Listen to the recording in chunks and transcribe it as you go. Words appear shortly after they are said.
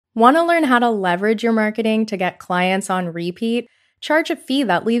Want to learn how to leverage your marketing to get clients on repeat? Charge a fee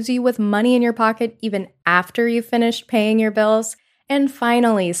that leaves you with money in your pocket even after you've finished paying your bills? And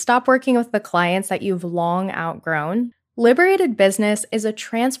finally, stop working with the clients that you've long outgrown? Liberated Business is a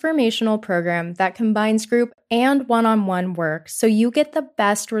transformational program that combines group and one-on-one work so you get the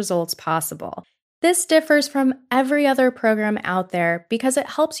best results possible. This differs from every other program out there because it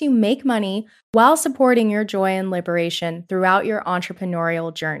helps you make money while supporting your joy and liberation throughout your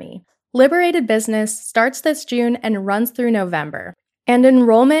entrepreneurial journey. Liberated Business starts this June and runs through November, and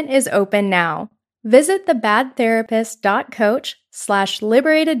enrollment is open now. Visit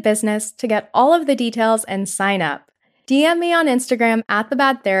thebadtherapist.coach/liberatedbusiness to get all of the details and sign up. DM me on Instagram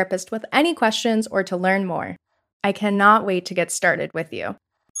 @thebadtherapist with any questions or to learn more. I cannot wait to get started with you.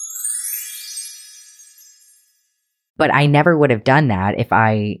 But I never would have done that if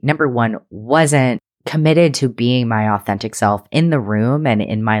I, number one, wasn't committed to being my authentic self in the room and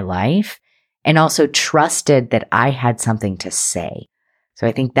in my life, and also trusted that I had something to say. So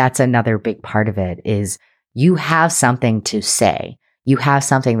I think that's another big part of it is you have something to say. You have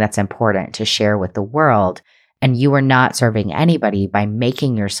something that's important to share with the world, and you are not serving anybody by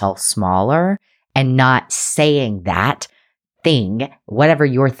making yourself smaller and not saying that thing, whatever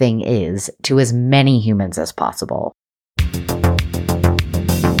your thing is, to as many humans as possible.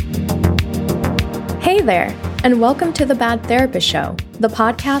 Hey there, and welcome to The Bad Therapist Show, the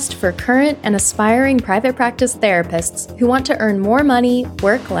podcast for current and aspiring private practice therapists who want to earn more money,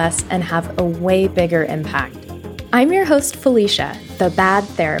 work less, and have a way bigger impact. I'm your host, Felicia, the Bad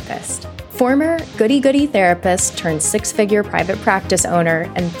Therapist, former goody-goody therapist turned six-figure private practice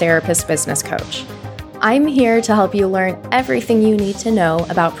owner and therapist business coach. I'm here to help you learn everything you need to know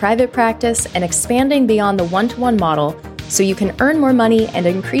about private practice and expanding beyond the one-to-one model so you can earn more money and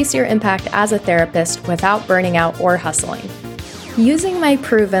increase your impact as a therapist without burning out or hustling. Using my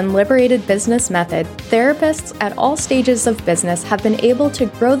proven liberated business method, therapists at all stages of business have been able to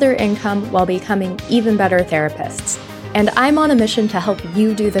grow their income while becoming even better therapists. And I'm on a mission to help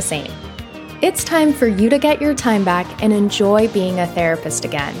you do the same. It's time for you to get your time back and enjoy being a therapist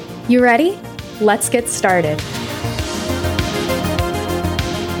again. You ready? Let's get started.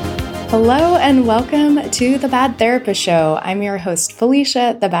 Hello and welcome to The Bad Therapist Show. I'm your host,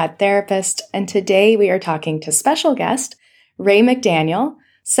 Felicia, the Bad Therapist, and today we are talking to special guest, Ray McDaniel,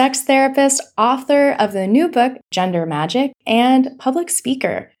 sex therapist, author of the new book, Gender Magic, and public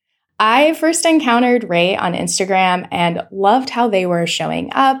speaker. I first encountered Ray on Instagram and loved how they were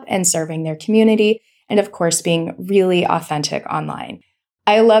showing up and serving their community, and of course, being really authentic online.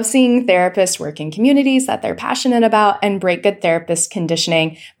 I love seeing therapists work in communities that they're passionate about and break good therapist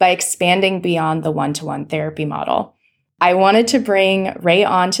conditioning by expanding beyond the one-to-one therapy model. I wanted to bring Ray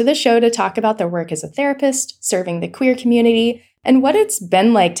on to the show to talk about their work as a therapist, serving the queer community, and what it's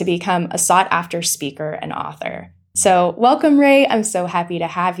been like to become a sought-after speaker and author. So welcome, Ray. I'm so happy to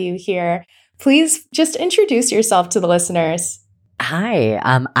have you here. Please just introduce yourself to the listeners. Hi,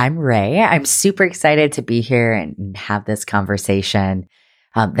 I'm Ray. I'm super excited to be here and have this conversation.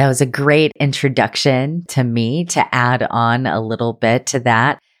 That was a great introduction to me. To add on a little bit to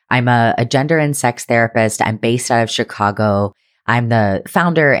that, I'm a gender and sex therapist. I'm based out of Chicago. I'm the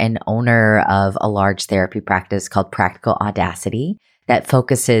founder and owner of a large therapy practice called Practical Audacity that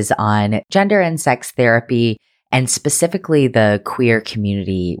focuses on gender and sex therapy and specifically the queer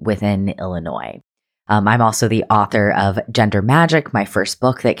community within Illinois. I'm also the author of Gender Magic, my first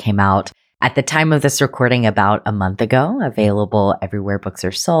book that came out at the time of this recording about a month ago, available everywhere books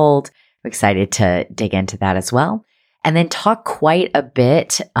are sold. I'm excited to dig into that as well. And then talk quite a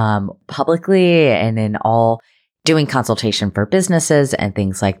bit publicly and in all doing consultation for businesses and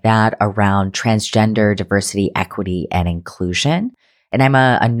things like that around transgender diversity, equity, and inclusion. And I'm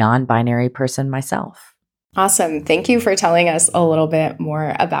a non-binary person myself. Awesome. Thank you for telling us a little bit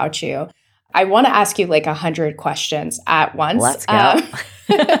more about you. I want to ask you like 100 questions at once. Let's go.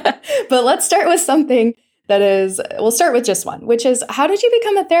 But let's start with something we'll start with just one, which is, how did you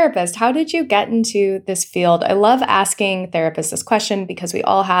become a therapist? How did you get into this field? I love asking therapists this question because we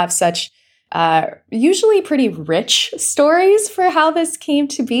all have such usually pretty rich stories for how this came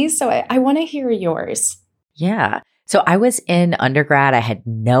to be. So I want to hear yours. Yeah. So I was in undergrad. I had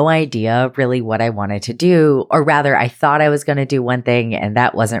no idea really what I wanted to do, or rather I thought I was going to do one thing and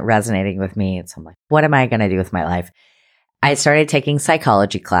that wasn't resonating with me. And so I'm like, what am I going to do with my life? I started taking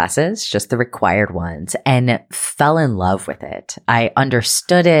psychology classes, just the required ones, and fell in love with it. I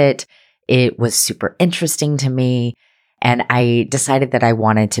understood it. It was super interesting to me. And I decided that I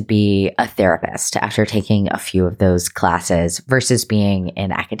wanted to be a therapist after taking a few of those classes versus being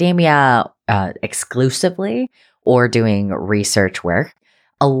in academia exclusively or doing research work.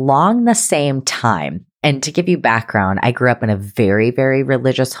 along the same time, and to give you background, I grew up in a very, very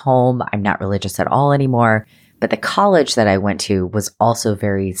religious home. I'm not religious at all anymore, but the college that I went to was also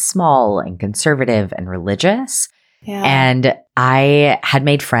very small and conservative and religious. Yeah. And I had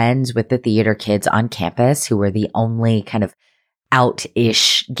made friends with the theater kids on campus who were the only kind of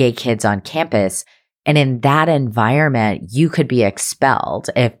out-ish gay kids on campus. And in that environment, you could be expelled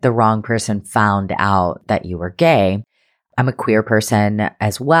if the wrong person found out that you were gay. I'm a queer person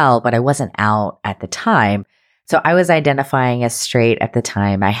as well, but I wasn't out at the time. So I was identifying as straight at the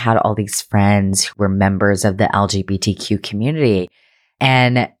time. I had all these friends who were members of the LGBTQ community,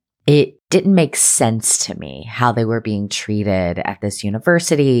 and it didn't make sense to me how they were being treated at this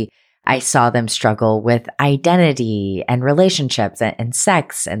university. I saw them struggle with identity and relationships and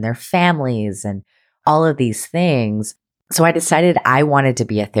sex and their families and all of these things. So I decided I wanted to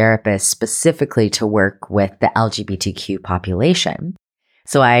be a therapist specifically to work with the LGBTQ population.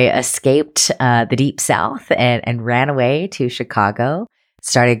 So I escaped the Deep South and ran away to Chicago,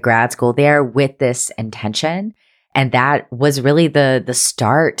 started grad school there with this intention. And that was really the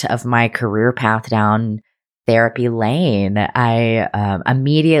start of my career path down therapy lane. I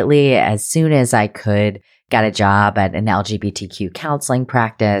immediately, as soon as I could, got a job at an LGBTQ counseling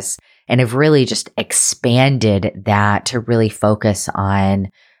practice, and have really just expanded that to really focus on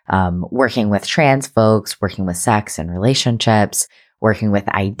working with trans folks, working with sex and relationships, working with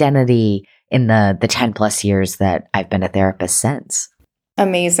identity in the 10 plus years that I've been a therapist since.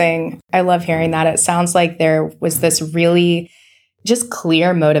 Amazing. I love hearing that. It sounds like there was this really just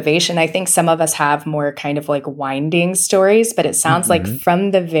clear motivation. I think some of us have more kind of like winding stories, but it sounds like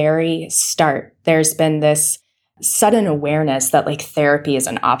from the very start, there's been this sudden awareness that like therapy is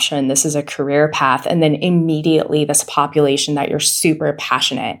an option. This is a career path. And then immediately this population that you're super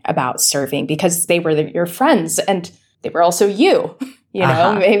passionate about serving because they were your friends and they were also you,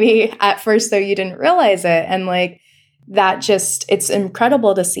 know, maybe at first though you didn't realize it. And like that just, it's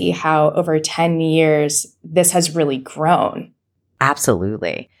incredible to see how over 10 years, this has really grown.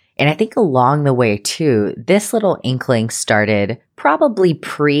 Absolutely. And I think along the way too, this little inkling started probably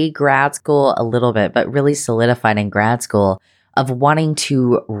pre-grad school a little bit, but really solidified in grad school of wanting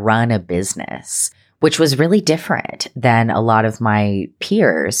to run a business, which was really different than a lot of my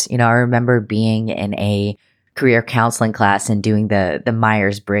peers. You know, I remember being in a career counseling class and doing the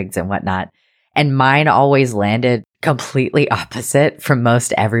Myers-Briggs and whatnot. And mine always landed completely opposite from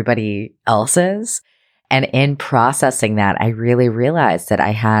most everybody else's. And in processing that, I really realized that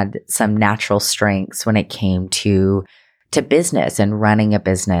I had some natural strengths when it came to business and running a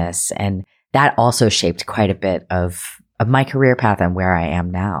business. And that also shaped quite a bit of my career path and where I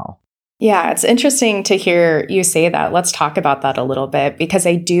am now. Yeah, it's interesting to hear you say that. Let's talk about that a little bit, because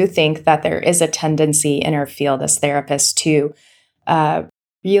I do think that there is a tendency in our field as therapists to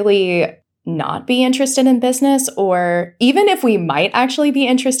really not be interested in business, or even if we might actually be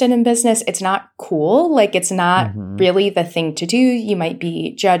interested in business, it's not cool. Like it's not really the thing to do. You might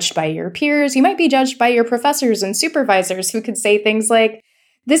be judged by your peers. You might be judged by your professors and supervisors who could say things like,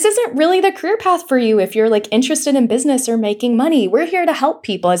 this isn't really the career path for you if you're like interested in business or making money. We're here to help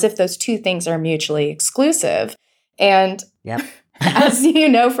people, as if those two things are mutually exclusive. And as you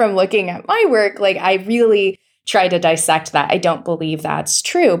know, from looking at my work, like I really try to dissect that. I don't believe that's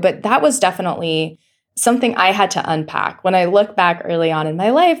true, but that was definitely something I had to unpack. When I look back early on in my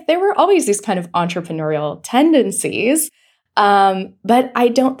life, there were always these kind of entrepreneurial tendencies, but I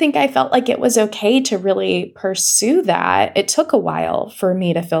don't think I felt like it was okay to really pursue that. It took a while for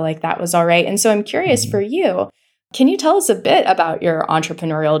me to feel like that was all right. And so I'm curious for you, can you tell us a bit about your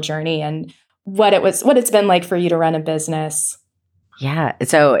entrepreneurial journey and what it's been like for you to run a business? Yeah.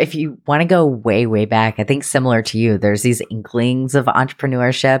 So if you want to go way, way back, I think similar to you, there's these inklings of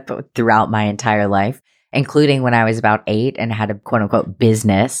entrepreneurship throughout my entire life, including when I was about 8 and had a quote unquote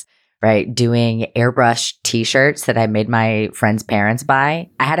business, right? Doing airbrush t-shirts that I made my friends' parents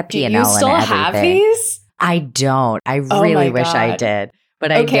buy. I had a P&L and everything. Do you still have these? I don't. I really wish I did.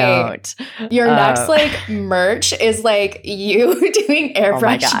 But I don't. Your next like merch is like you doing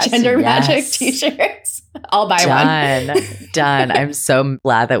airbrush gender magic t-shirts. I'll buy one. Done. I'm so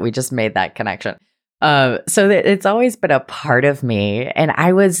glad that we just made that connection. So it's always been a part of me. And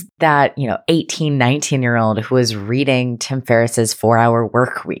I was that, 18, 19-year-old who was reading Tim Ferriss's 4-Hour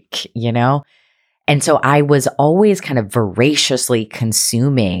Work Week, And so I was always kind of voraciously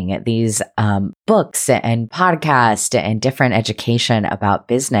consuming these books and podcasts and different education about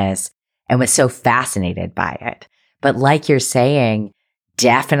business and was so fascinated by it. But like you're saying,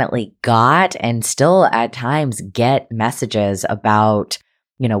 definitely got and still at times get messages about,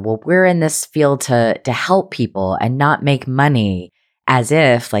 well, we're in this field to help people and not make money. as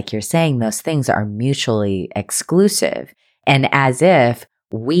if, like you're saying, those things are mutually exclusive, and as if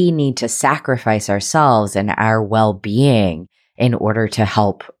we need to sacrifice ourselves and our well-being in order to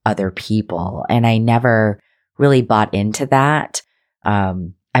help other people. And I never really bought into that.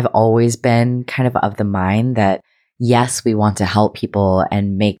 I've always been kind of the mind that, yes, we want to help people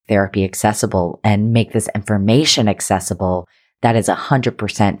and make therapy accessible and make this information accessible. That is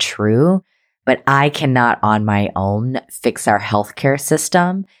 100% true. But I cannot on my own fix our healthcare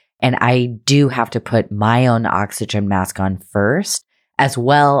system. And I do have to put my own oxygen mask on first, as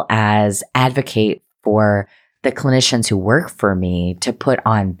well as advocate for the clinicians who work for me to put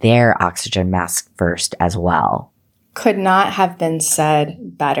on their oxygen mask first as well. Could not have been said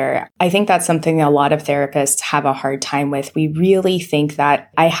better. I think that's something a lot of therapists have a hard time with. We really think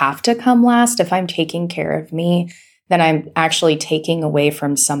that I have to come last. If I'm taking care of me, then I'm actually taking away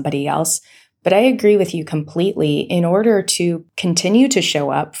from somebody else. But I agree with you completely. In order to continue to show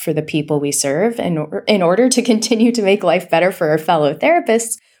up for the people we serve, and in order to continue to make life better for our fellow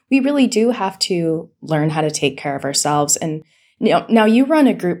therapists, we really do have to learn how to take care of ourselves. And now you run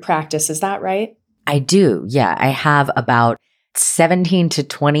a group practice, is that right? I do. Yeah. I have about 17 to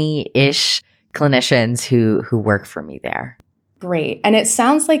 20-ish clinicians who work for me there. Great. And it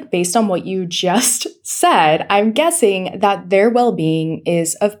sounds like, based on what you just said, I'm guessing that their well-being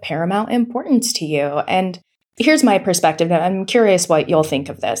is of paramount importance to you. And here's my perspective. I'm curious what you'll think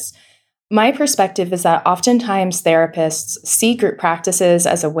of this. My perspective is that oftentimes therapists see group practices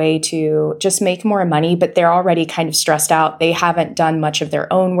as a way to just make more money, but they're already kind of stressed out. They haven't done much of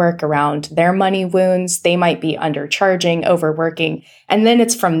their own work around their money wounds. They might be undercharging, overworking. And then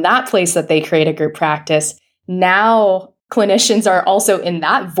it's from that place that they create a group practice. Now, clinicians are also in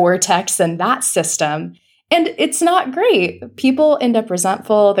that vortex and that system. And it's not great. People end up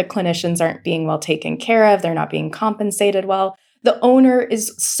resentful. The clinicians aren't being well taken care of. They're not being compensated well. The owner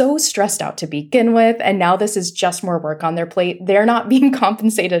is so stressed out to begin with. And now this is just more work on their plate. They're not being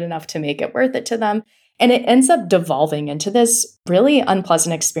compensated enough to make it worth it to them. And it ends up devolving into this really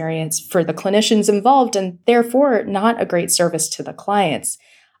unpleasant experience for the clinicians involved, and therefore not a great service to the clients.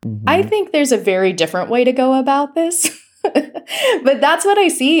 Mm-hmm. I think there's a very different way to go about this. But that's what I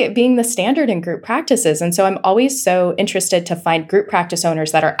see being the standard in group practices. And so I'm always so interested to find group practice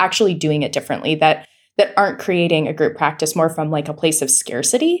owners that are actually doing it differently, that aren't creating a group practice more from like a place of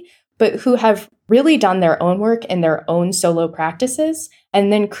scarcity, but who have really done their own work in their own solo practices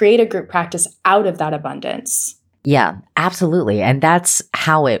and then create a group practice out of that abundance. Yeah, absolutely. And that's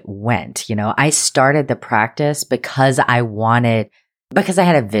how it went. I started the practice because I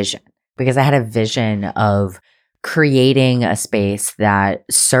had a vision of creating a space that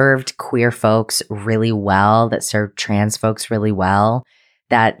served queer folks really well, that served trans folks really well,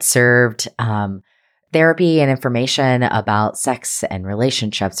 that served therapy and information about sex and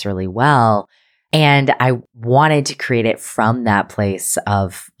relationships really well. And I wanted to create it from that place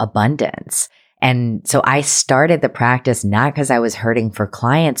of abundance. And so I started the practice not because I was hurting for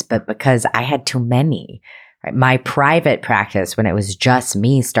clients, but because I had too many. Right? My private practice, when it was just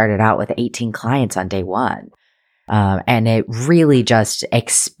me, started out with 18 clients on day one. And it really just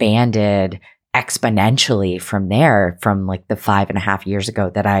expanded exponentially from there, from like the 5.5 years ago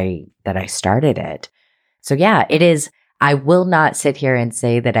that I started it. So yeah, it is. I will not sit here and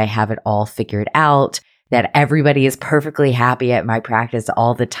say that I have it all figured out, that everybody is perfectly happy at my practice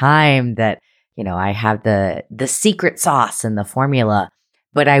all the time, that, I have the secret sauce and the formula.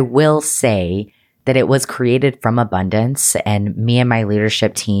 But I will say that it was created from abundance, and me and my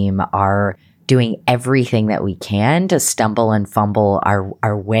leadership team are doing everything that we can to stumble and fumble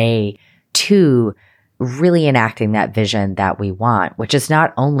our way to really enacting that vision that we want, which is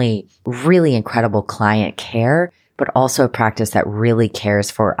not only really incredible client care, but also a practice that really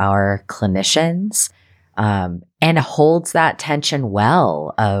cares for our clinicians, and holds that tension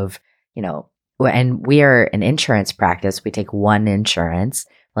well of, and we are an insurance practice. We take one insurance.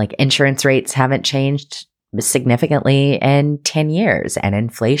 Like, insurance rates haven't changed significantly in 10 years, and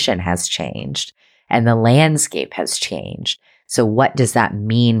inflation has changed and the landscape has changed. So what does that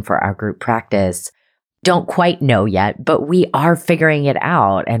mean for our group practice? Don't quite know yet, but we are figuring it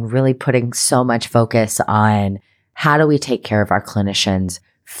out and really putting so much focus on how do we take care of our clinicians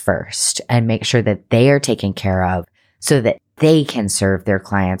first and make sure that they are taken care of so that they can serve their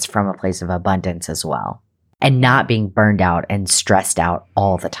clients from a place of abundance as well, and not being burned out and stressed out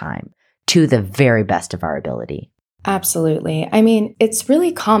all the time, to the very best of our ability. Absolutely. I mean, it's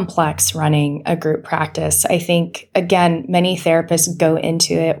really complex running a group practice. I think, again, many therapists go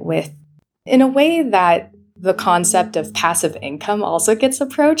into it in a way that the concept of passive income also gets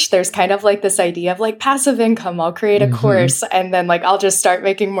approached. There's kind of like this idea of like passive income. I'll create a course and then like I'll just start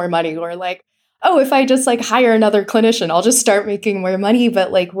making more money, or like, oh, if I just like hire another clinician, I'll just start making more money.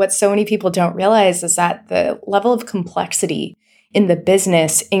 But like what so many people don't realize is that the level of complexity in the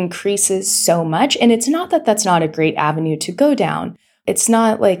business increases so much. And it's not that that's not a great avenue to go down. It's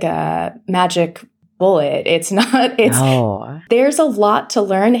not like a magic bullet. There's a lot to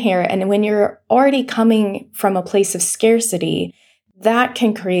learn here. And when you're already coming from a place of scarcity, that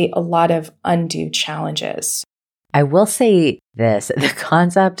can create a lot of undue challenges. I will say this, the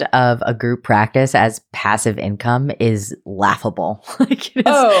concept of a group practice as passive income is laughable. Like it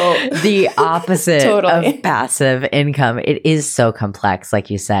is the opposite of passive income. It is so complex, like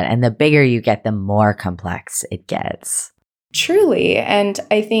you said. And the bigger you get, the more complex it gets. Truly. And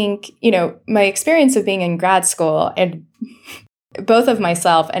I think, my experience of being in grad school and both of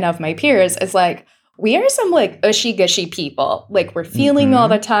myself and of my peers is like, we are some like ushy gushy people. Like we're feeling all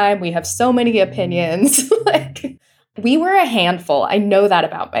the time. We have so many opinions. Like we were a handful. I know that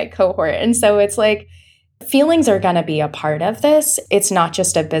about my cohort. And so it's like feelings are going to be a part of this. It's not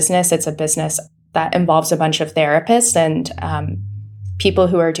just a business. It's a business that involves a bunch of therapists and people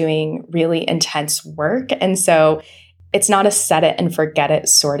who are doing really intense work. And so it's not a set it and forget it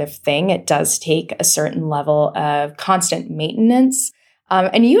sort of thing. It does take a certain level of constant maintenance.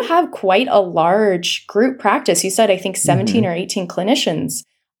 And you have quite a large group practice. You said, I think 17 or 18 clinicians.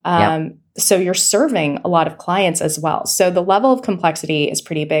 Yep. So you're serving a lot of clients as well. So the level of complexity is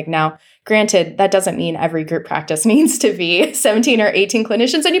pretty big. Now, granted, that doesn't mean every group practice needs to be 17 or 18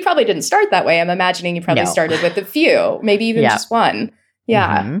 clinicians. And you probably didn't start that way. I'm imagining you probably started with a few, maybe even just one.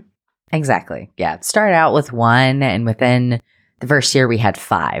 Yeah. Exactly. Yeah. It started out with one, and within the first year we had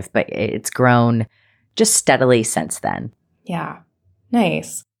 5, but it's grown just steadily since then. Yeah.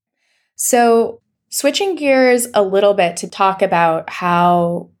 Nice. So switching gears a little bit to talk about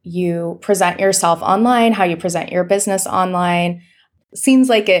how you present yourself online, how you present your business online, seems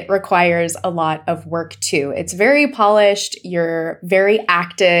like it requires a lot of work too. It's very polished. You're very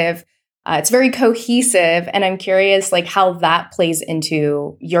active. It's very cohesive. And I'm curious like how that plays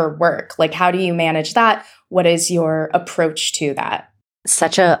into your work. Like how do you manage that? What is your approach to that?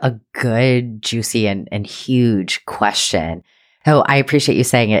 Such a good, juicy, and huge question. Oh, I appreciate you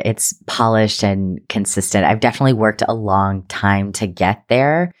saying it. It's polished and consistent. I've definitely worked a long time to get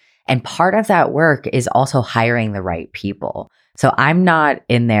there. And part of that work is also hiring the right people. So I'm not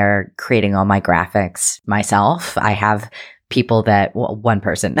in there creating all my graphics myself. I have people one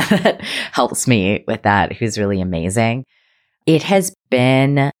person that helps me with that who's really amazing. It has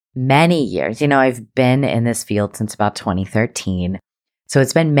been many years. I've been in this field since about 2013. So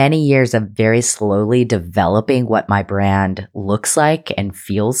it's been many years of very slowly developing what my brand looks like and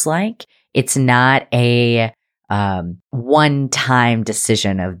feels like. It's not a one-time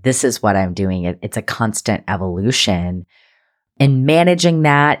decision of this is what I'm doing. It's a constant evolution. In managing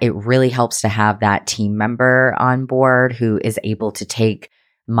that, it really helps to have that team member on board who is able to take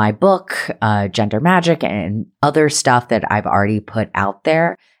my book, Gender Magic, and other stuff that I've already put out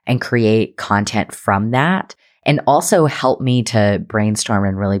there and create content from that. And also help me to brainstorm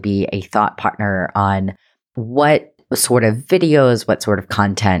and really be a thought partner on what sort of videos, what sort of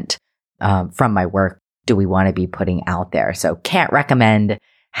content from my work do we want to be putting out there. So can't recommend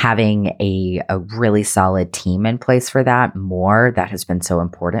having a really solid team in place for that more. That has been so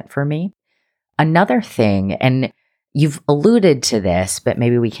important for me. Another thing, and you've alluded to this, but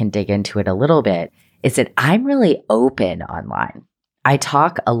maybe we can dig into it a little bit, is that I'm really open online. I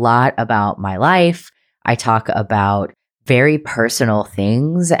talk a lot about my life. I talk about very personal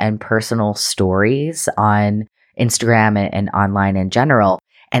things and personal stories on Instagram and online in general.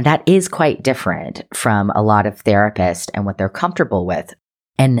 And that is quite different from a lot of therapists and what they're comfortable with.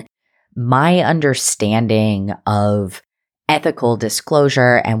 And my understanding of ethical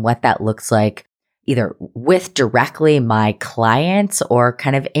disclosure and what that looks like, either with directly my clients or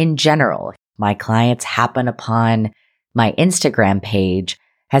kind of in general, my clients happen upon my Instagram page,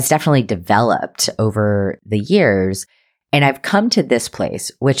 has definitely developed over the years. And I've come to this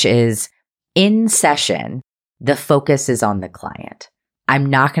place, which is in session, the focus is on the client. I'm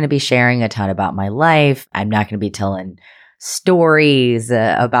not going to be sharing a ton about my life. I'm not going to be telling stories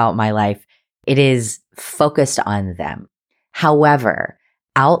about my life. It is focused on them. However,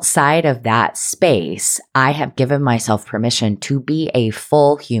 outside of that space, I have given myself permission to be a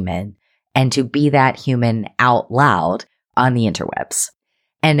full human and to be that human out loud on the interwebs.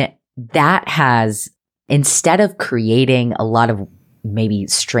 And that has, instead of creating a lot of maybe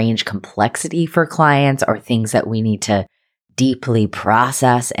strange complexity for clients or things that we need to deeply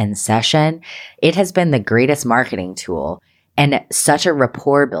process in session, it has been the greatest marketing tool and such a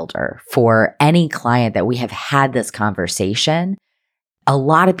rapport builder for any client that we have had this conversation. A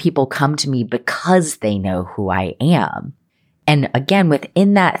lot of people come to me because they know who I am. And again,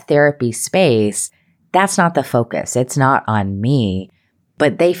 within that therapy space, that's not the focus. It's not on me,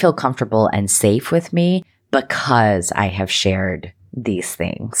 but they feel comfortable and safe with me because I have shared these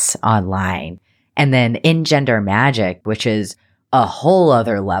things online. And then in Gender Magic, which is a whole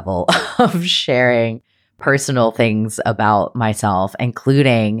other level of sharing personal things about myself,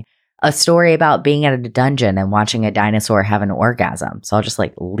 including a story about being at a dungeon and watching a dinosaur have an orgasm. So I'll just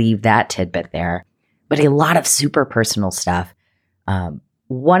leave that tidbit there. But a lot of super personal stuff.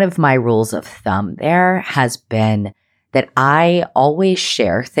 One of my rules of thumb there has been that I always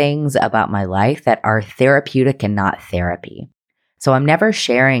share things about my life that are therapeutic and not therapy. So I'm never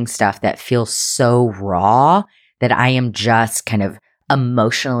sharing stuff that feels so raw that I am just kind of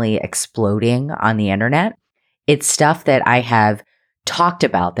emotionally exploding on the internet. It's stuff that I have talked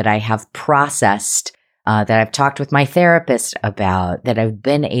about, that I have processed, that I've talked with my therapist about, that I've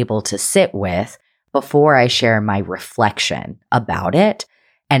been able to sit with before I share my reflection about it.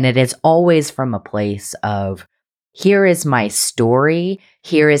 And it is always from a place of, here is my story.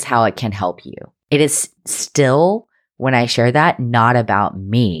 Here is how it can help you. It is still, when I share that, not about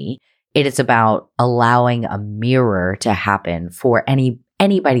me. It is about allowing a mirror to happen for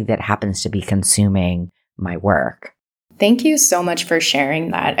anybody that happens to be consuming my work. Thank you so much for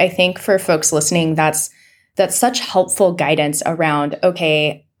sharing that. I think for folks listening, that's such helpful guidance around,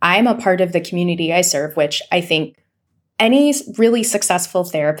 okay, I'm a part of the community I serve, which I think any really successful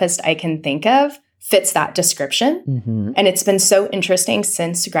therapist I can think of fits that description. Mm-hmm. And it's been so interesting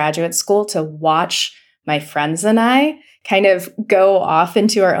since graduate school to watch my friends and I kind of go off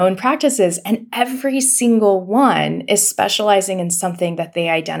into our own practices. And every single one is specializing in something that they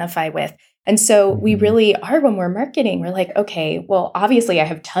identify with. And so we really are, when we're marketing, we're like, okay, well, obviously I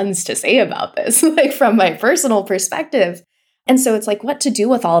have tons to say about this, from my personal perspective. And so it's what to do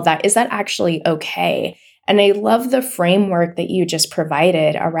with all of that? Is that actually okay? And I love the framework that you just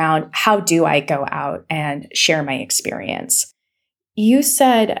provided around how do I go out and share my experience. You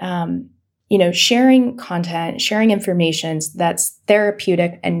said, sharing content, sharing information that's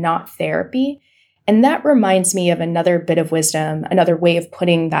therapeutic and not therapy. And that reminds me of another bit of wisdom, another way of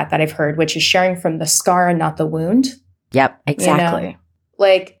putting that I've heard, which is sharing from the scar and not the wound. Yep, exactly.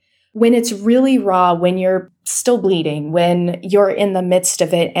 When it's really raw, when you're still bleeding, when you're in the midst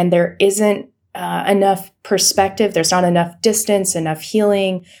of it and there isn't enough perspective, there's not enough distance, enough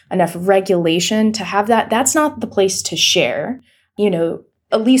healing, enough regulation to have that's not the place to share,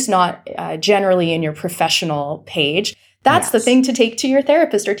 at least not generally in your professional page. That's the thing to take to your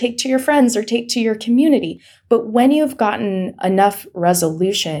therapist or take to your friends or take to your community. But when you've gotten enough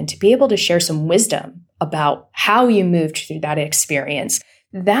resolution to be able to share some wisdom about how you moved through that experience,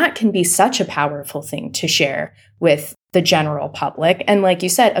 that can be such a powerful thing to share with the general public. And like you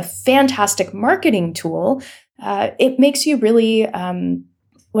said, a fantastic marketing tool. It makes you really,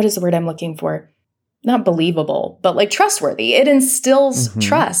 what is the word I'm looking for? Not believable, but trustworthy. It instills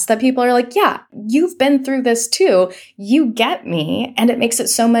trust that people are yeah, you've been through this too. You get me. And it makes it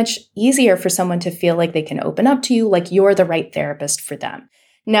so much easier for someone to feel like they can open up to you, you're the right therapist for them.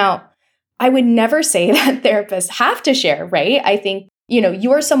 Now, I would never say that therapists have to share, right? I think,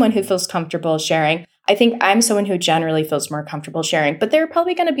 you're someone who feels comfortable sharing. I think I'm someone who generally feels more comfortable sharing, but there are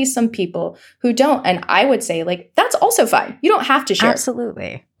probably going to be some people who don't. And I would say that's also fine. You don't have to share.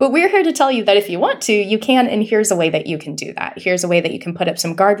 Absolutely. But we're here to tell you that if you want to, you can. And here's a way that you can do that. Here's a way that you can put up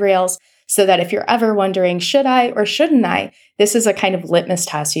some guardrails so that if you're ever wondering, should I or shouldn't I, this is a kind of litmus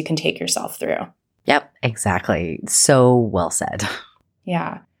test you can take yourself through. Yep, exactly. So well said.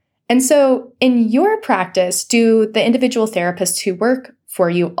 Yeah. And so in your practice, do the individual therapists who work for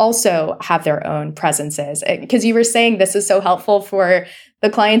you also have their own presences? Because you were saying this is so helpful for the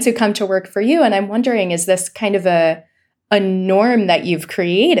clients who come to work for you. And I'm wondering, is this kind of a norm that you've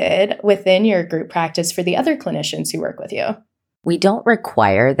created within your group practice for the other clinicians who work with you? We don't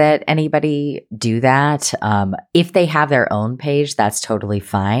require that anybody do that. If they have their own page, that's totally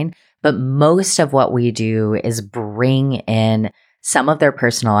fine. But most of what we do is bring in some of their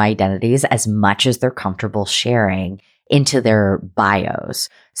personal identities as much as they're comfortable sharing into their bios.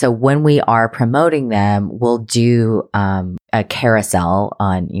 So when we are promoting them, we'll do a carousel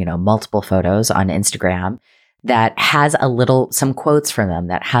on, multiple photos on Instagram that has some quotes from them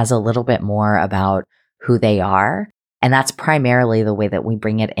that has a little bit more about who they are. And that's primarily the way that we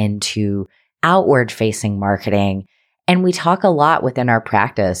bring it into outward facing marketing. And we talk a lot within our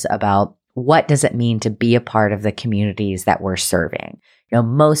practice about what does it mean to be a part of the communities that we're serving?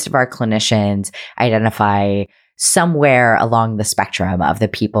 Most of our clinicians identify somewhere along the spectrum of the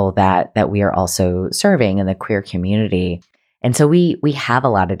people that we are also serving in the queer community. And so we have a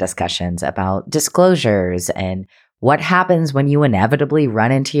lot of discussions about disclosures and what happens when you inevitably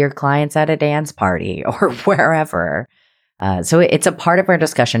run into your clients at a dance party or wherever. So it's a part of our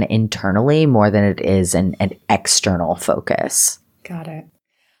discussion internally more than it is an external focus. Got it.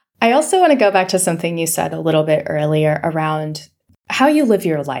 I also want to go back to something you said a little bit earlier around how you live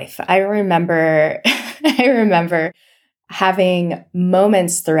your life. I remember having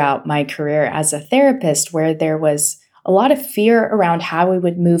moments throughout my career as a therapist where there was a lot of fear around how we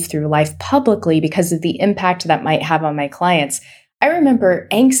would move through life publicly because of the impact that might have on my clients. I remember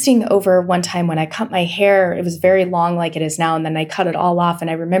angsting over one time when I cut my hair. It was very long like it is now, and then I cut it all off. And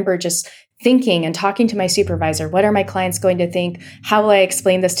I remember just thinking and talking to my supervisor, what are my clients going to think? How will I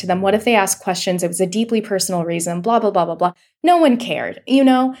explain this to them? What if they ask questions? It was a deeply personal reason, blah, blah, blah, blah, blah. No one cared,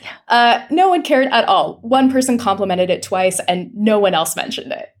 no one cared at all. One person complimented it twice and no one else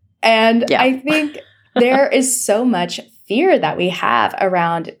mentioned it. And I think there is so much fear that we have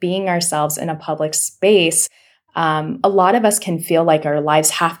around being ourselves in a public space. A lot of us can feel like our lives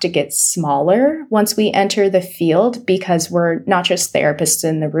have to get smaller once we enter the field because we're not just therapists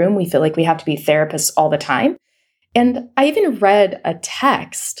in the room. We feel like we have to be therapists all the time. And I even read a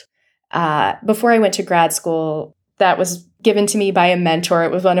text before I went to grad school that was given to me by a mentor.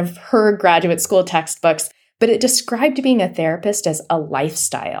 It was one of her graduate school textbooks, but it described being a therapist as a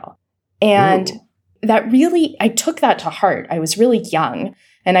lifestyle. And that really, I took that to heart. I was really young.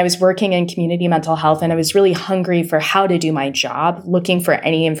 And I was working in community mental health, and I was really hungry for how to do my job, looking for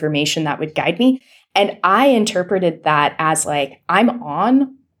any information that would guide me. And I interpreted that as like, I'm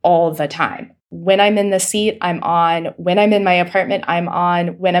on all the time. When I'm in the seat, I'm on. When I'm in my apartment, I'm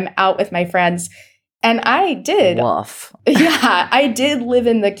on. When I'm out with my friends. And I did. Woof. Yeah, I did live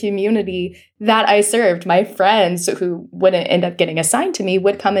in the community that I served. My friends who wouldn't end up getting assigned to me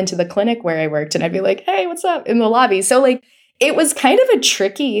would come into the clinic where I worked, and I'd be like, hey, what's up in the lobby? So like, it was kind of a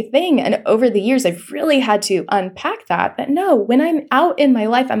tricky thing. And over the years, I've really had to unpack that no, when I'm out in my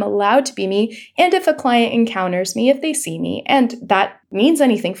life, I'm allowed to be me. And if a client encounters me, if they see me, and that means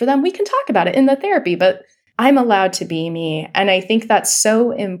anything for them, we can talk about it in the therapy, but I'm allowed to be me. And I think that's so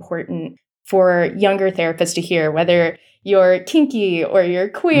important for younger therapists to hear, whether you're kinky or you're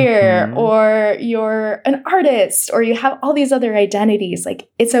queer or you're an artist or you have all these other identities. Like,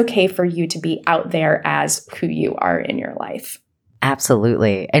 it's okay for you to be out there as who you are in your life.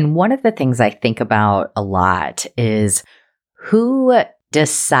 Absolutely. And one of the things I think about a lot is who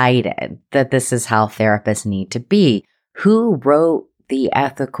decided that this is how therapists need to be? Who wrote the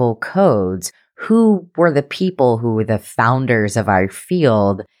ethical codes? Who were the people who were the founders of our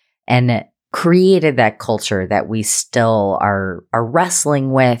field and created that culture that we still are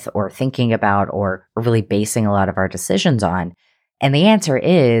wrestling with or thinking about or really basing a lot of our decisions on? And the answer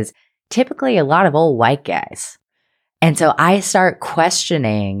is typically a lot of old white guys. And so I start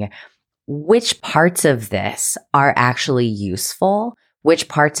questioning which parts of this are actually useful, which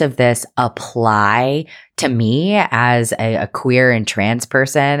parts of this apply to me as a queer and trans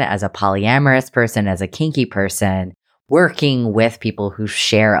person, as a polyamorous person, as a kinky person, working with people who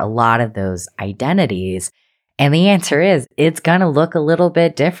share a lot of those identities. And the answer is it's going to look a little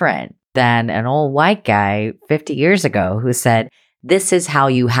bit different than an old white guy 50 years ago who said, this is how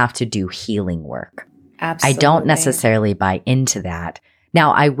you have to do healing work. Absolutely. I don't necessarily buy into that.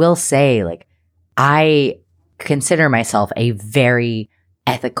 Now, I will say, like, I consider myself a very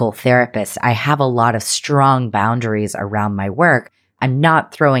ethical therapist. I have a lot of strong boundaries around my work. I'm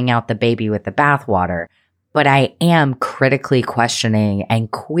not throwing out the baby with the bathwater. But I am critically questioning and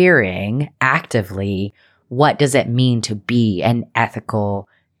querying actively, what does it mean to be an ethical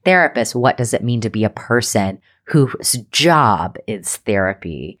therapist? What does it mean to be a person whose job is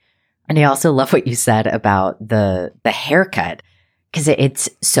therapy? And I also love what you said about the haircut, because it's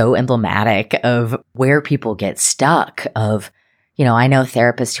so emblematic of where people get stuck of, I know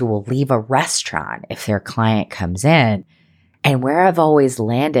therapists who will leave a restaurant if their client comes in. And where I've always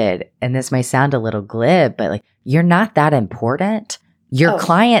landed, and this might sound a little glib, but like, you're not that important. Your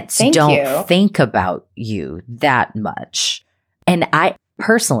clients don't think about you that much. And I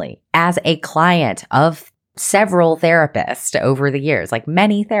personally, as a client of several therapists over the years, like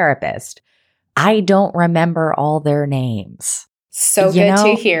many therapists, I don't remember all their names. So good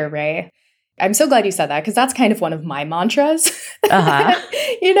to hear, Ray. I'm so glad you said that, because that's kind of one of my mantras.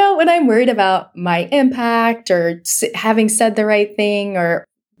 When I'm worried about my impact or having said the right thing or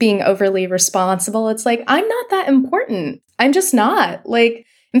being overly responsible, it's like, I'm not that important. I'm just not. Like,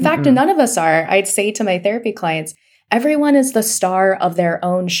 In fact, none of us are. I'd say to my therapy clients, everyone is the star of their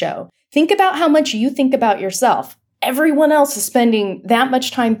own show. Think about how much you think about yourself. Everyone else is spending that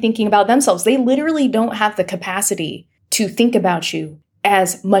much time thinking about themselves. They literally don't have the capacity to think about you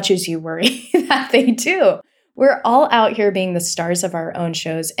as much as you worry that they do. We're all out here being the stars of our own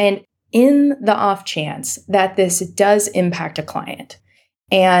shows. And in the off chance that this does impact a client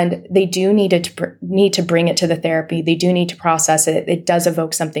and they do need to bring it to the therapy, they do need to process it, it does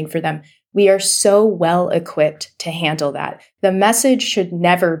evoke something for them, we are so well equipped to handle that. The message should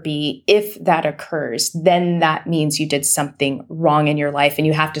never be, if that occurs, then that means you did something wrong in your life and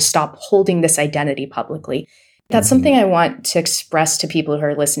you have to stop holding this identity publicly. That's something I want to express to people who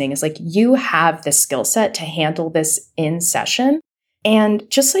are listening is like, you have the skill set to handle this in session. And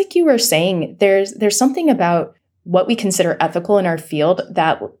just like you were saying, there's something about what we consider ethical in our field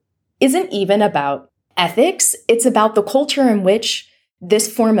that isn't even about ethics. It's about the culture in which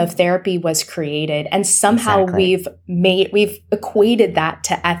this form of therapy was created. And somehow we've equated that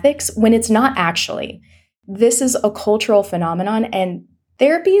to ethics when it's not actually. This is a cultural phenomenon, and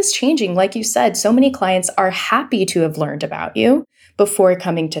therapy is changing. Like you said, so many clients are happy to have learned about you before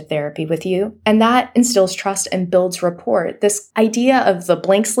coming to therapy with you. And that instills trust and builds rapport. This idea of the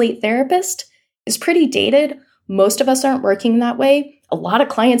blank slate therapist is pretty dated. Most of us aren't working that way. A lot of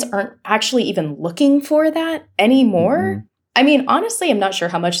clients aren't actually even looking for that anymore. I mean, honestly, I'm not sure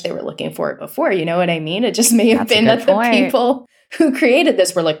how much they were looking for it before. You know what I mean? It just may have been that the people who created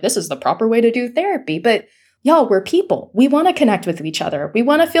this were like, this is the proper way to do therapy. But y'all, we're people. We want to connect with each other. We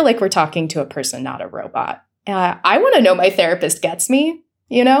want to feel like we're talking to a person, not a robot. I want to know my therapist gets me,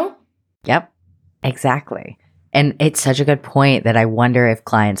 you know? Yep, exactly. And it's such a good point that I wonder if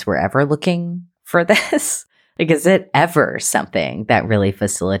clients were ever looking for this. Like, is it ever something that really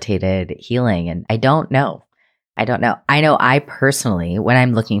facilitated healing? And I don't know. I know I personally, when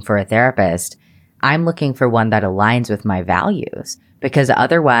I'm looking for a therapist, I'm looking for one that aligns with my values, because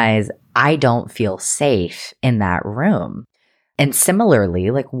otherwise I don't feel safe in that room. And similarly,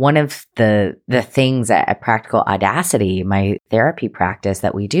 like one of the things at Practical Audacity, my therapy practice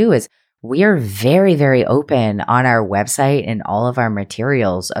that we do is we are very, very open on our website and all of our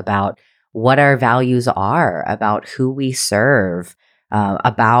materials about what our values are, about who we serve,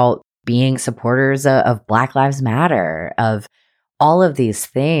 about being supporters of Black Lives Matter, of all of these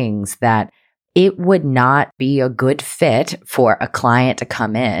things, that it would not be a good fit for a client to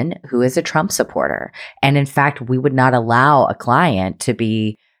come in who is a Trump supporter. And in fact, we would not allow a client to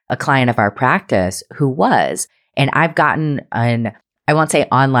be a client of our practice who was. And I've gotten I won't say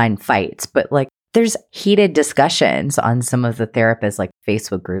online fights, but like there's heated discussions on some of the therapists, like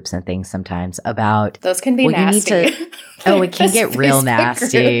Facebook groups and things sometimes about. Those can be nasty. It can get real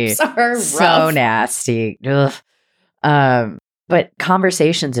nasty. So nasty. But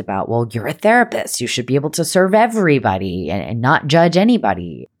conversations about, well, you're a therapist. You should be able to serve everybody and not judge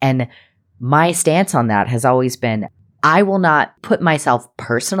anybody. And my stance on that has always been, I will not put myself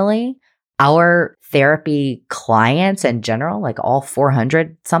personally, our therapy clients in general, like all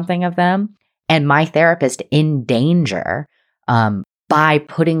 400 something of them, and my therapist in danger by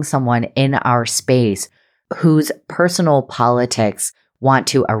putting someone in our space whose personal politics want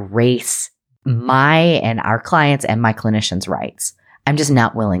to erase my and our clients and my clinicians' rights. I'm just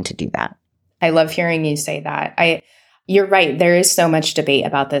not willing to do that. I love hearing you say that. You're right. There is so much debate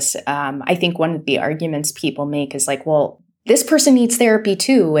about this. I think one of the arguments people make is like, well, this person needs therapy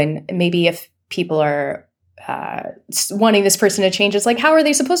too. And maybe if people are wanting this person to change, it's like, how are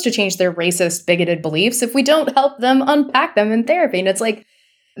they supposed to change their racist, bigoted beliefs if we don't help them unpack them in therapy? And it's like,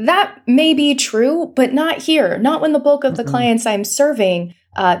 that may be true, but not here. Not when the bulk of the clients I'm serving,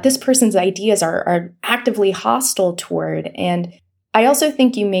 this person's ideas are actively hostile toward. And I also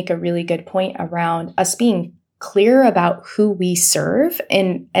think you make a really good point around us being clear about who we serve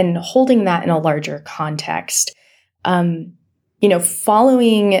and holding that in a larger context.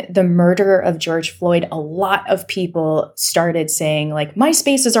 Following the murder of George Floyd, a lot of people started saying like, my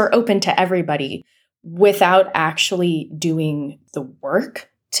spaces are open to everybody, without actually doing the work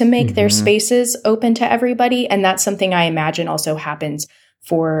to make their spaces open to everybody. And that's something I imagine also happens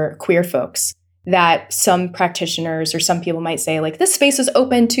for queer folks, that some practitioners or some people might say like, this space is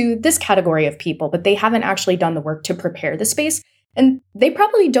open to this category of people, but they haven't actually done the work to prepare the space. And they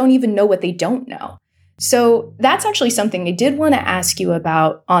probably don't even know what they don't know. So that's actually something I did want to ask you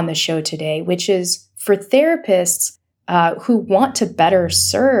about on the show today, which is for therapists who want to better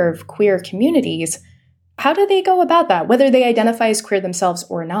serve queer communities, how do they go about that, whether they identify as queer themselves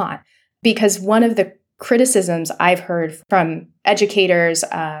or not? Because one of the criticisms I've heard from educators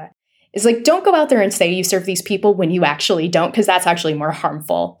is like, don't go out there and say you serve these people when you actually don't, because that's actually more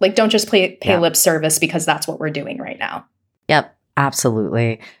harmful. Like, don't just pay lip service because that's what we're doing right now. Yep,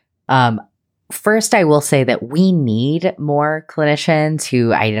 absolutely. First, I will say that we need more clinicians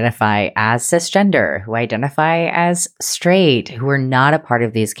who identify as cisgender, who identify as straight, who are not a part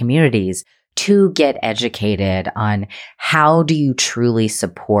of these communities, to get educated on how do you truly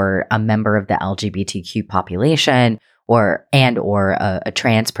support a member of the LGBTQ population or a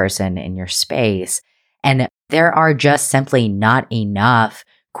trans person in your space. And there are just simply not enough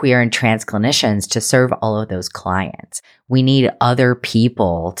queer and trans clinicians to serve all of those clients. We need other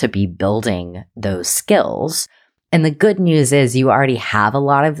people to be building those skills. And the good news is you already have a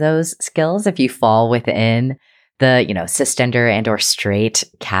lot of those skills if you fall within the, cisgender and or straight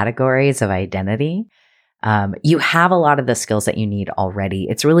categories of identity. You have a lot of the skills that you need already.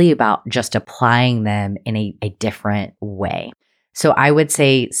 It's really about just applying them in a different way. So I would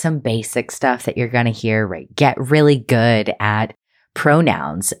say some basic stuff that you're going to hear, right? Get really good at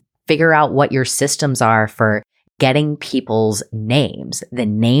pronouns. Figure out what your systems are for getting people's names, the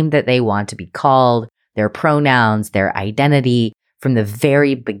name that they want to be called, their pronouns, their identity from the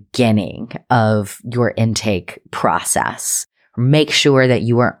very beginning of your intake process. Make sure that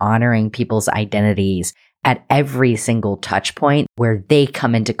you are honoring people's identities at every single touch point where they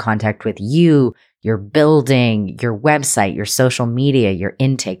come into contact with you, your building, your website, your social media, your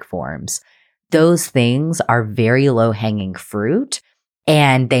intake forms. Those things are very low-hanging fruit,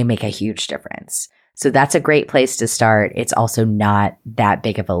 and they make a huge difference. So that's a great place to start. It's also not that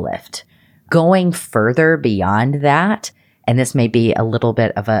big of a lift. Going further beyond that, and this may be a little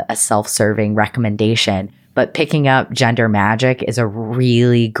bit of a self-serving recommendation, but picking up Gender Magic is a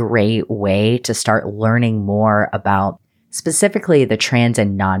really great way to start learning more about specifically the trans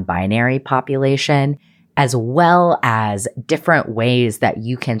and non-binary population, as well as different ways that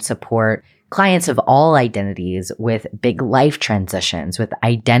you can support clients of all identities with big life transitions, with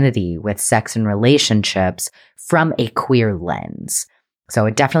identity, with sex and relationships from a queer lens. So I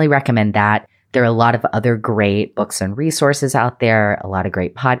would definitely recommend that. There are a lot of other great books and resources out there, a lot of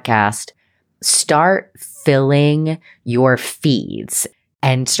great podcasts. Start filling your feeds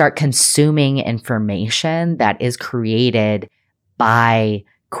and start consuming information that is created by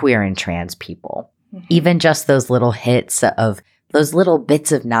queer and trans people. Mm-hmm. Even just those little hits of those little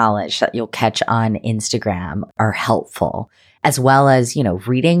bits of knowledge that you'll catch on Instagram are helpful, as well as,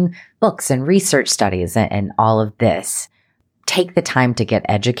 reading books and research studies and all of this. Take the time to get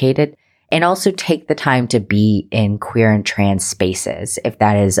educated and also take the time to be in queer and trans spaces if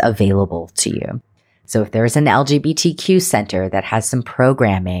that is available to you. So if there's an LGBTQ center that has some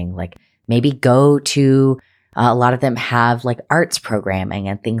programming, like maybe go to, a lot of them have like arts programming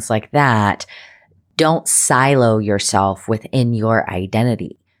and things like that. Don't silo yourself within your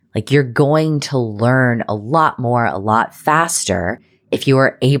identity. Like you're going to learn a lot more, a lot faster if you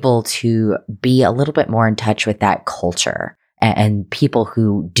are able to be a little bit more in touch with that culture and people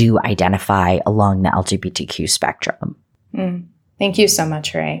who do identify along the LGBTQ spectrum. Thank you so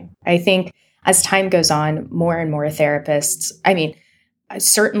much, Ray. I think as time goes on, more and more therapists,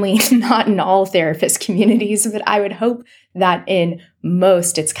 certainly not in all therapist communities, but I would hope that in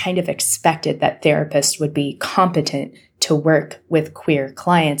most, it's kind of expected that therapists would be competent to work with queer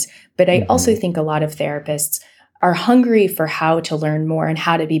clients. But I also think a lot of therapists are hungry for how to learn more and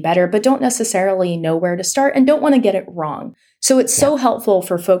how to be better, but don't necessarily know where to start and don't want to get it wrong. So it's so helpful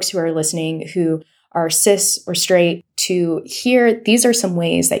for folks who are listening who are cis or straight to hear these are some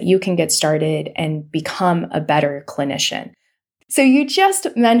ways that you can get started and become a better clinician. So you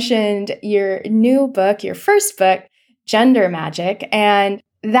just mentioned your new book, your first book, Gender Magic, and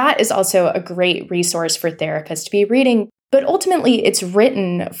that is also a great resource for therapists to be reading. But ultimately, it's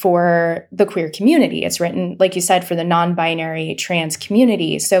written for the queer community. It's written, like you said, for the non-binary trans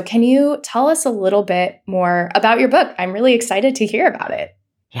community. So can you tell us a little bit more about your book? I'm really excited to hear about it.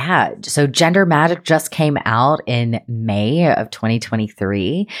 Yeah. So Gender Magic just came out in May of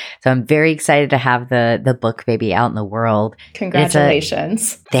 2023. So I'm very excited to have the book baby out in the world.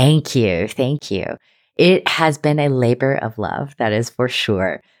 Congratulations. Thank you. Thank you. It has been a labor of love, that is for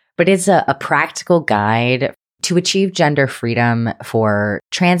sure. But it's a practical guide to achieve gender freedom for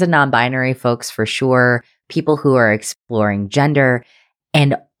trans and non-binary folks for sure, people who are exploring gender.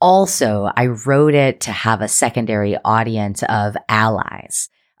 And also, I wrote it to have a secondary audience of allies,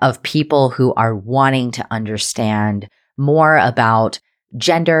 of people who are wanting to understand more about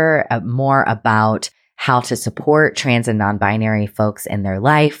gender, more about how to support trans and non-binary folks in their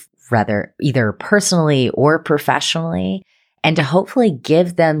life, rather either personally or professionally, and to hopefully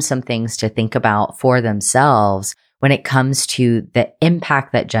give them some things to think about for themselves when it comes to the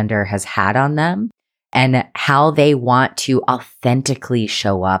impact that gender has had on them and how they want to authentically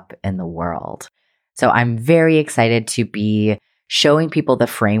show up in the world. So I'm very excited to be showing people the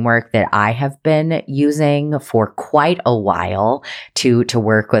framework that I have been using for quite a while to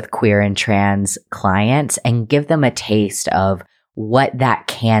work with queer and trans clients and give them a taste of what that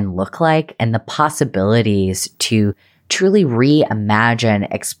can look like and the possibilities to truly reimagine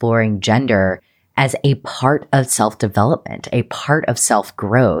exploring gender as a part of self-development, a part of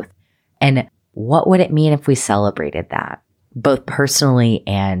self-growth. And what would it mean if we celebrated that, both personally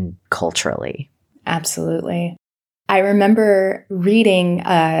and culturally? Absolutely. I remember reading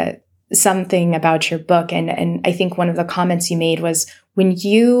something about your book, and I think one of the comments you made was when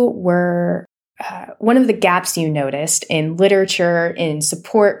you were, one of the gaps you noticed in literature, in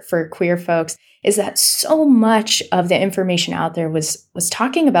support for queer folks, is that so much of the information out there was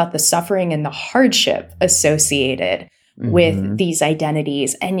talking about the suffering and the hardship associated with these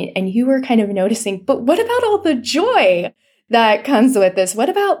identities. And you were kind of noticing, but what about all the joy that comes with this? What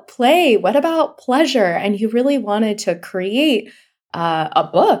about play? What about pleasure? And you really wanted to create a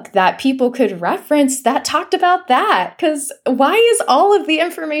book that people could reference that talked about that. Because why is all of the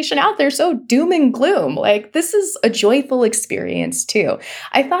information out there so doom and gloom? Like, this is a joyful experience too.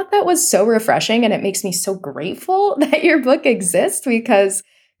 I thought that was so refreshing, and it makes me so grateful that your book exists, because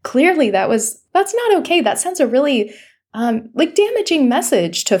clearly that's not okay. That sends a really damaging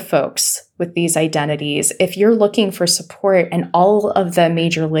message to folks with these identities. If you're looking for support and all of the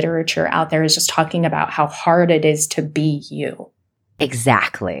major literature out there is just talking about how hard it is to be you.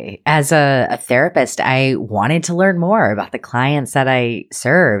 Exactly. As a therapist, I wanted to learn more about the clients that I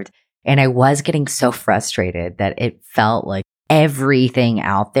served. And I was getting so frustrated that it felt like everything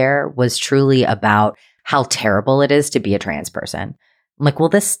out there was truly about how terrible it is to be a trans person. I'm like, well,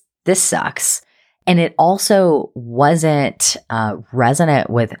 this sucks. And it also wasn't resonant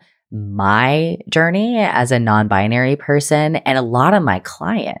with my journey as a non-binary person and a lot of my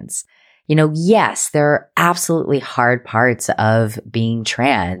clients. You know, yes, there are absolutely hard parts of being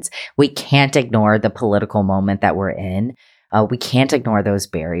trans. We can't ignore the political moment that we're in. We can't ignore those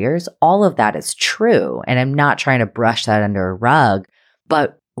barriers. All of that is true. And I'm not trying to brush that under a rug.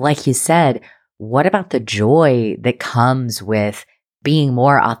 But like you said, what about the joy that comes with being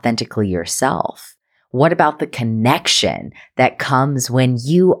more authentically yourself? What about the connection that comes when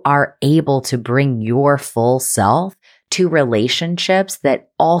you are able to bring your full self to relationships that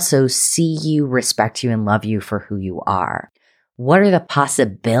also see you, respect you, and love you for who you are? What are the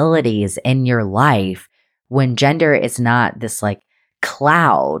possibilities in your life when gender is not this like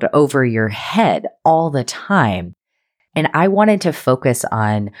cloud over your head all the time? And I wanted to focus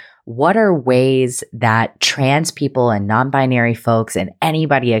on what are ways that trans people and non-binary folks and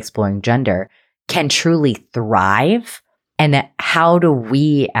anybody exploring gender can truly thrive, and how do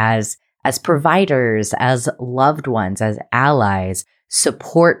we as providers, as loved ones, as allies,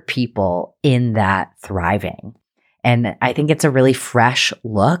 support people in that thriving. And I think it's a really fresh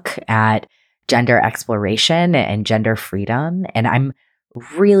look at gender exploration and gender freedom. And I'm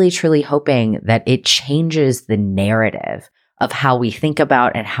really, truly hoping that it changes the narrative of how we think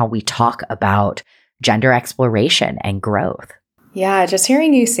about and how we talk about gender exploration and growth. Yeah, just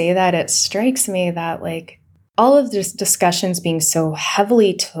hearing you say that, it strikes me that like all of this discussions being so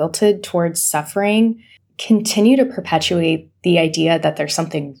heavily tilted towards suffering continue to perpetuate the idea that there's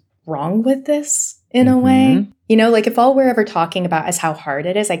something wrong with this in a way. You know, like if all we're ever talking about is how hard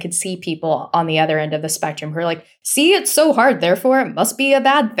it is, I could see people on the other end of the spectrum who are like, see, it's so hard, therefore it must be a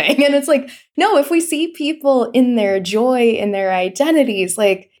bad thing. And it's like, no, if we see people in their joy, in their identities,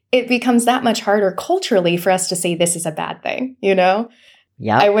 like it becomes that much harder culturally for us to say this is a bad thing, you know?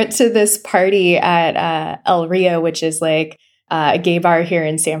 Yeah. I went to this party at El Rio, which is like a gay bar here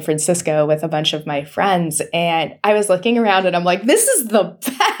in San Francisco, with a bunch of my friends. And I was looking around and I'm like, this is the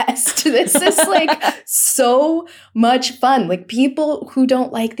best. This is like so much fun. Like people who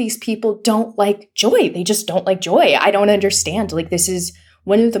don't like these people don't like joy. They just don't like joy. I don't understand. Like this is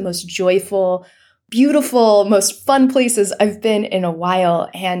one of the most joyful, beautiful, most fun places I've been in a while.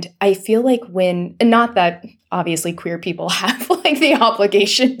 And I feel like and not that obviously queer people have like the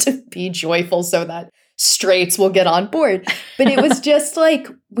obligation to be joyful so that straights will get on board, but it was just like,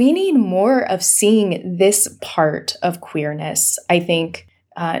 we need more of seeing this part of queerness. I think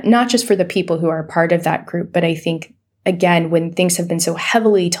not just for the people who are part of that group, but I think, again, when things have been so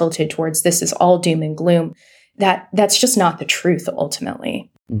heavily tilted towards this is all doom and gloom, that's just not the truth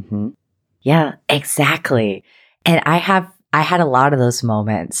ultimately. Mm-hmm. Yeah, exactly. And I had a lot of those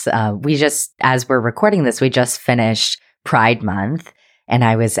moments. As we're recording this, we just finished Pride Month. And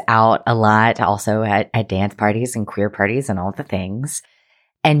I was out a lot also at dance parties and queer parties and all the things.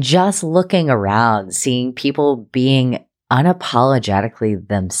 And just looking around, seeing people being unapologetically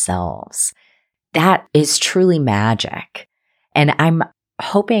themselves, that is truly magic. And I'm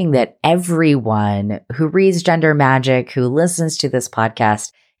hoping that everyone who reads Gender Magic, who listens to this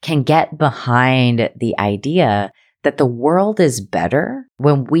podcast, can get behind the idea that the world is better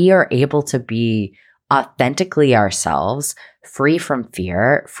when we are able to be authentically ourselves, free from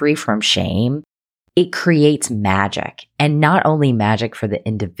fear, free from shame. It creates magic, and not only magic for the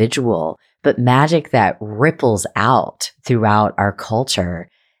individual, but magic that ripples out throughout our culture.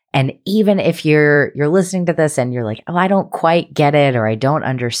 And even if you're listening to this and you're like, oh, I don't quite get it, or I don't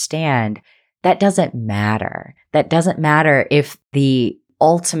understand, that doesn't matter. That doesn't matter if the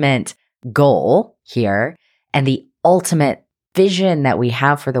ultimate goal here and the ultimate vision that we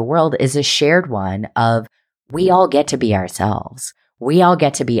have for the world is a shared one of we all get to be ourselves. We all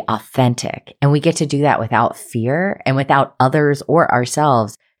get to be authentic, and we get to do that without fear and without others or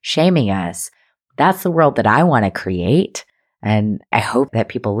ourselves shaming us. That's the world that I want to create. And I hope that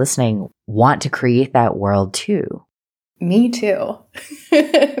people listening want to create that world too. Me too.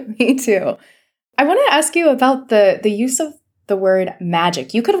 Me too. I want to ask you about the use of the word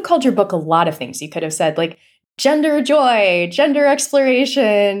magic. You could have called your book a lot of things. You could have said like gender joy, gender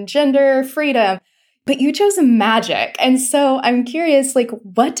exploration, gender freedom, but you chose magic. And so I'm curious, like,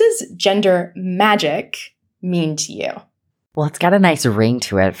 what does gender magic mean to you? Well, it's got a nice ring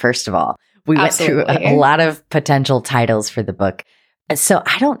to it, first of all. We Absolutely. went through a lot of potential titles for the book. So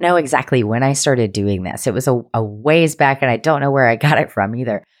I don't know exactly when I started doing this. It was a ways back, and I don't know where I got it from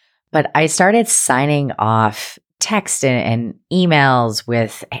either. But I started signing off text and emails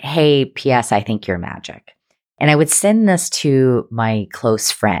with, hey, P.S., I think you're magic. And I would send this to my close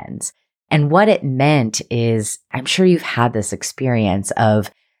friends. And what it meant is, I'm sure you've had this experience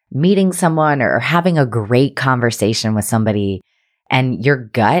of meeting someone or having a great conversation with somebody, and your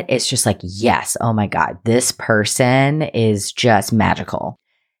gut is just like, yes, oh my God, this person is just magical.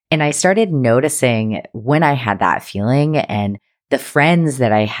 And I started noticing when I had that feeling and the friends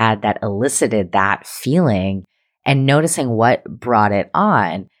that I had that elicited that feeling, and noticing what brought it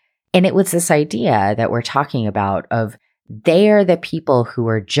on. And it was this idea that we're talking about of they are the people who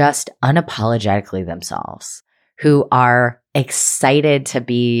are just unapologetically themselves, who are excited to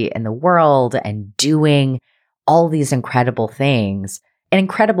be in the world and doing all these incredible things. And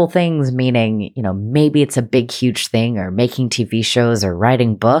incredible things meaning, maybe it's a big, huge thing, or making TV shows or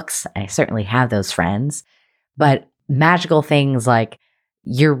writing books. I certainly have those friends. But magical things like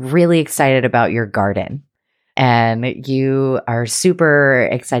you're really excited about your garden, and you are super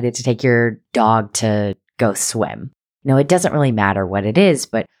excited to take your dog to go swim. It doesn't really matter what it is,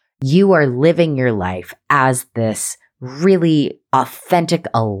 but you are living your life as this really authentic,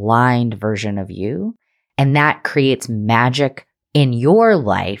 aligned version of you. And that creates magic in your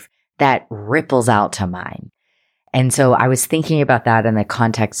life that ripples out to mine. And so I was thinking about that in the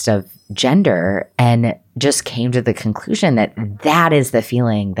context of gender, and just came to the conclusion that that is the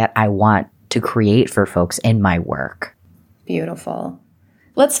feeling that I want to create for folks in my work. Beautiful.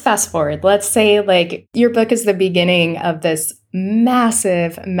 Let's fast forward. Let's say like your book is the beginning of this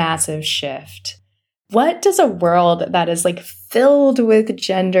massive, massive shift. What does a world that is like filled with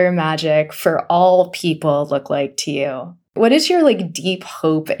gender magic for all people look like to you? What is your like deep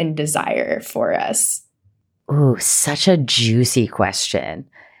hope and desire for us? Ooh, such a juicy question.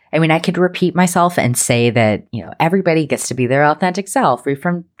 I mean, I could repeat myself and say that, everybody gets to be their authentic self, free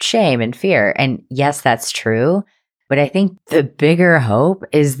from shame and fear. And yes, that's true. But I think the bigger hope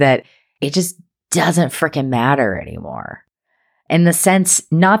is that it just doesn't freaking matter anymore. In the sense,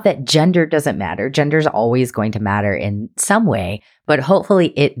 not that gender doesn't matter. Gender's always going to matter in some way, but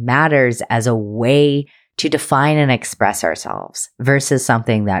hopefully it matters as a way to define and express ourselves versus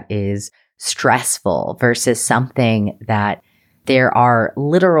something that is stressful, versus something that there are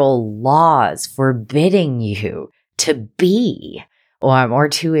literal laws forbidding you to be or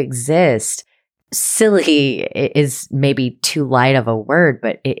to exist. Silly is maybe too light of a word,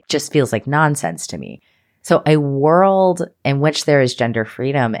 but it just feels like nonsense to me. So a world in which there is gender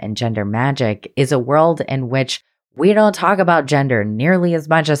freedom and gender magic is a world in which we don't talk about gender nearly as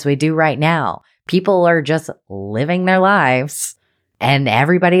much as we do right now. People are just living their lives, and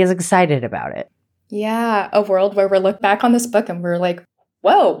everybody is excited about it. Yeah, a world where we look back on this book and we're like,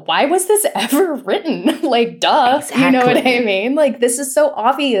 whoa, why was this ever written? Like, duh, Exactly. You know what I mean? Like, this is so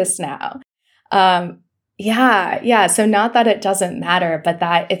obvious now. Yeah. So not that it doesn't matter, but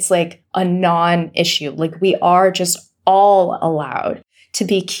that it's like a non-issue. Like we are just all allowed to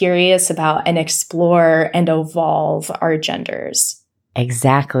be curious about and explore and evolve our genders.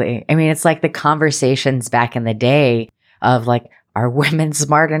 Exactly. I mean, it's like the conversations back in the day of like, are women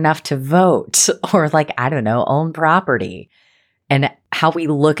smart enough to vote or like, I don't know, own property? And how we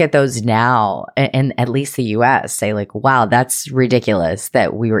look at those now in at least the US, say like, wow, that's ridiculous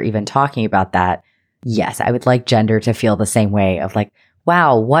that we were even talking about that. Yes, I would like gender to feel the same way of like,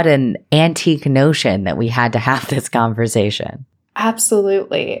 wow, what an antique notion that we had to have this conversation.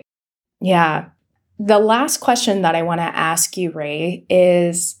 Absolutely. Yeah. The last question that I want to ask you, Ray,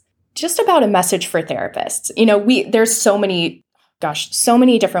 is just about a message for therapists. There's so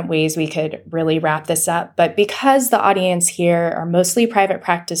many different ways we could really wrap this up. But because the audience here are mostly private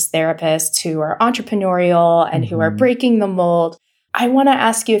practice therapists who are entrepreneurial and who are breaking the mold, I want to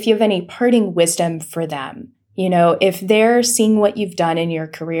ask you if you have any parting wisdom for them. If they're seeing what you've done in your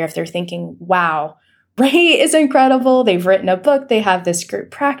career, if they're thinking, wow, Ray is incredible. They've written a book. They have this group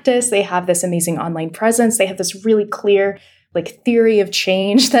practice. They have this amazing online presence. They have this really clear theory of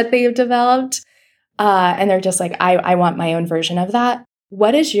change that they've developed. And they're just like, I want my own version of that.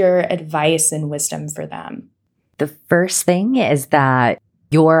 What is your advice and wisdom for them? The first thing is that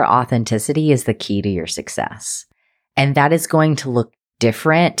your authenticity is the key to your success. And that is going to look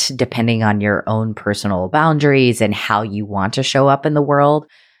different depending on your own personal boundaries and how you want to show up in the world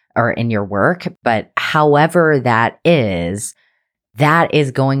or in your work. But however that is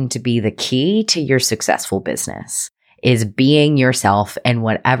going to be the key to your successful business, is being yourself in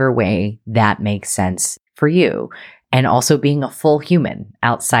whatever way that makes sense for you. And also being a full human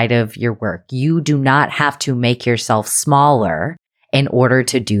outside of your work. You do not have to make yourself smaller in order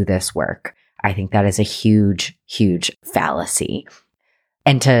to do this work. I think that is a huge, huge fallacy.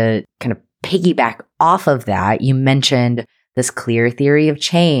 And to kind of piggyback off of that, you mentioned this clear theory of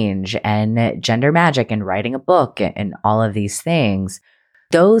change and gender magic and writing a book and all of these things.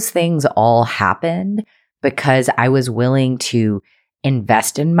 Those things all happened because I was willing to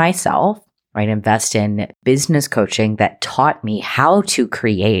invest in myself, right? Invest in business coaching that taught me how to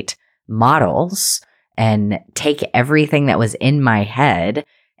create models and take everything that was in my head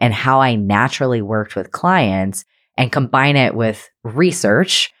and how I naturally worked with clients and combine it with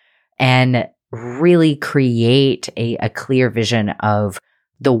research and really create a clear vision of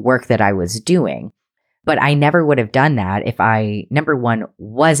the work that I was doing. But I never would have done that if I, number one,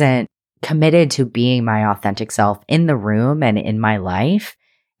 wasn't committed to being my authentic self in the room and in my life,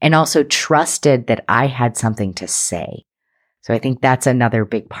 and also trusted that I had something to say. So I think that's another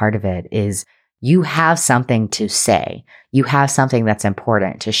big part of it is you have something to say. You have something that's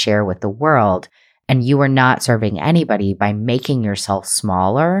important to share with the world, and you are not serving anybody by making yourself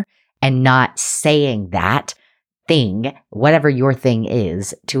smaller and not saying that thing, whatever your thing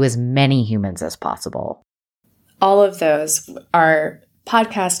is, to as many humans as possible. All of those are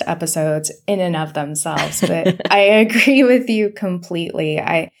podcast episodes in and of themselves, but I agree with you completely.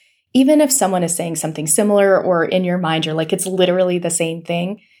 Even if someone is saying something similar or in your mind, you're like, it's literally the same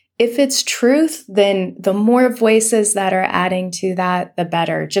thing. If it's truth, then the more voices that are adding to that, the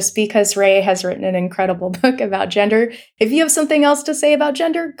better. Just because Ray has written an incredible book about gender, if you have something else to say about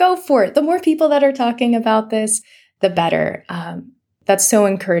gender, go for it. The more people that are talking about this, the better. That's so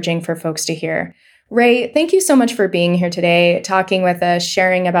encouraging for folks to hear. Ray, thank you so much for being here today, talking with us,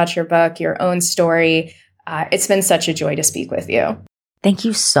 sharing about your book, your own story. It's been such a joy to speak with you. Thank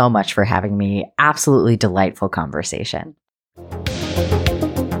you so much for having me. Absolutely delightful conversation.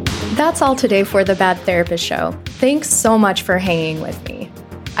 That's all today for the Bad Therapist Show. Thanks so much for hanging with me.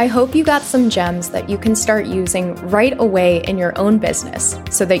 I hope you got some gems that you can start using right away in your own business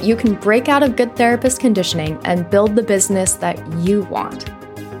so that you can break out of good therapist conditioning and build the business that you want.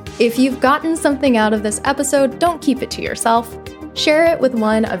 If you've gotten something out of this episode, don't keep it to yourself. Share it with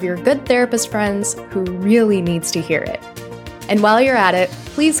one of your good therapist friends who really needs to hear it. And while you're at it,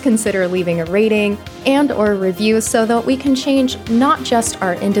 please consider leaving a rating and/or review so that we can change not just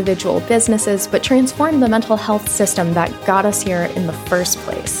our individual businesses, but transform the mental health system that got us here in the first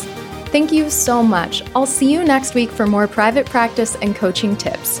place. Thank you so much. I'll see you next week for more private practice and coaching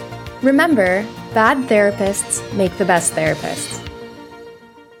tips. Remember, bad therapists make the best therapists.